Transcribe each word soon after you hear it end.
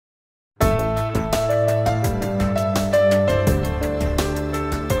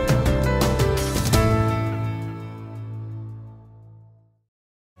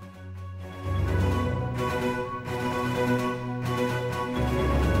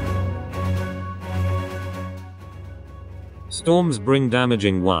Storms bring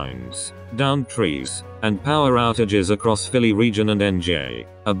damaging winds, downed trees, and power outages across Philly region and NJ.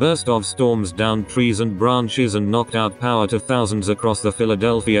 A burst of storms downed trees and branches and knocked out power to thousands across the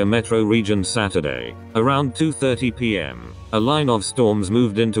Philadelphia metro region Saturday. Around 2:30 p.m., a line of storms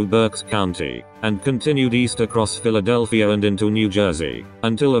moved into Berks County, and continued east across Philadelphia and into New Jersey,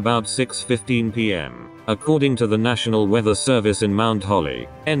 until about 6:15 p.m. According to the National Weather Service in Mount Holly,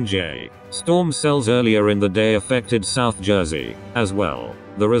 NJ, storm cells earlier in the day affected South Jersey, as well.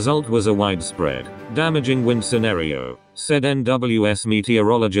 The result was a widespread, damaging wind scenario, said NWS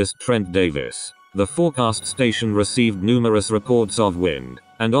meteorologist Trent Davis. The forecast station received numerous reports of wind,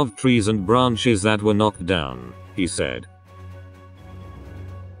 and of trees and branches that were knocked down, he said.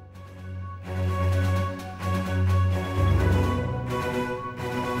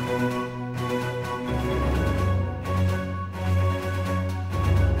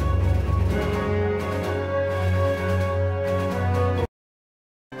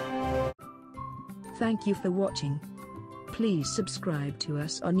 Thank you for watching. Please subscribe to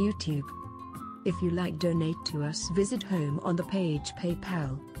us on YouTube. If you like, donate to us, visit home on the page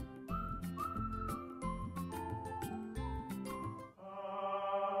PayPal.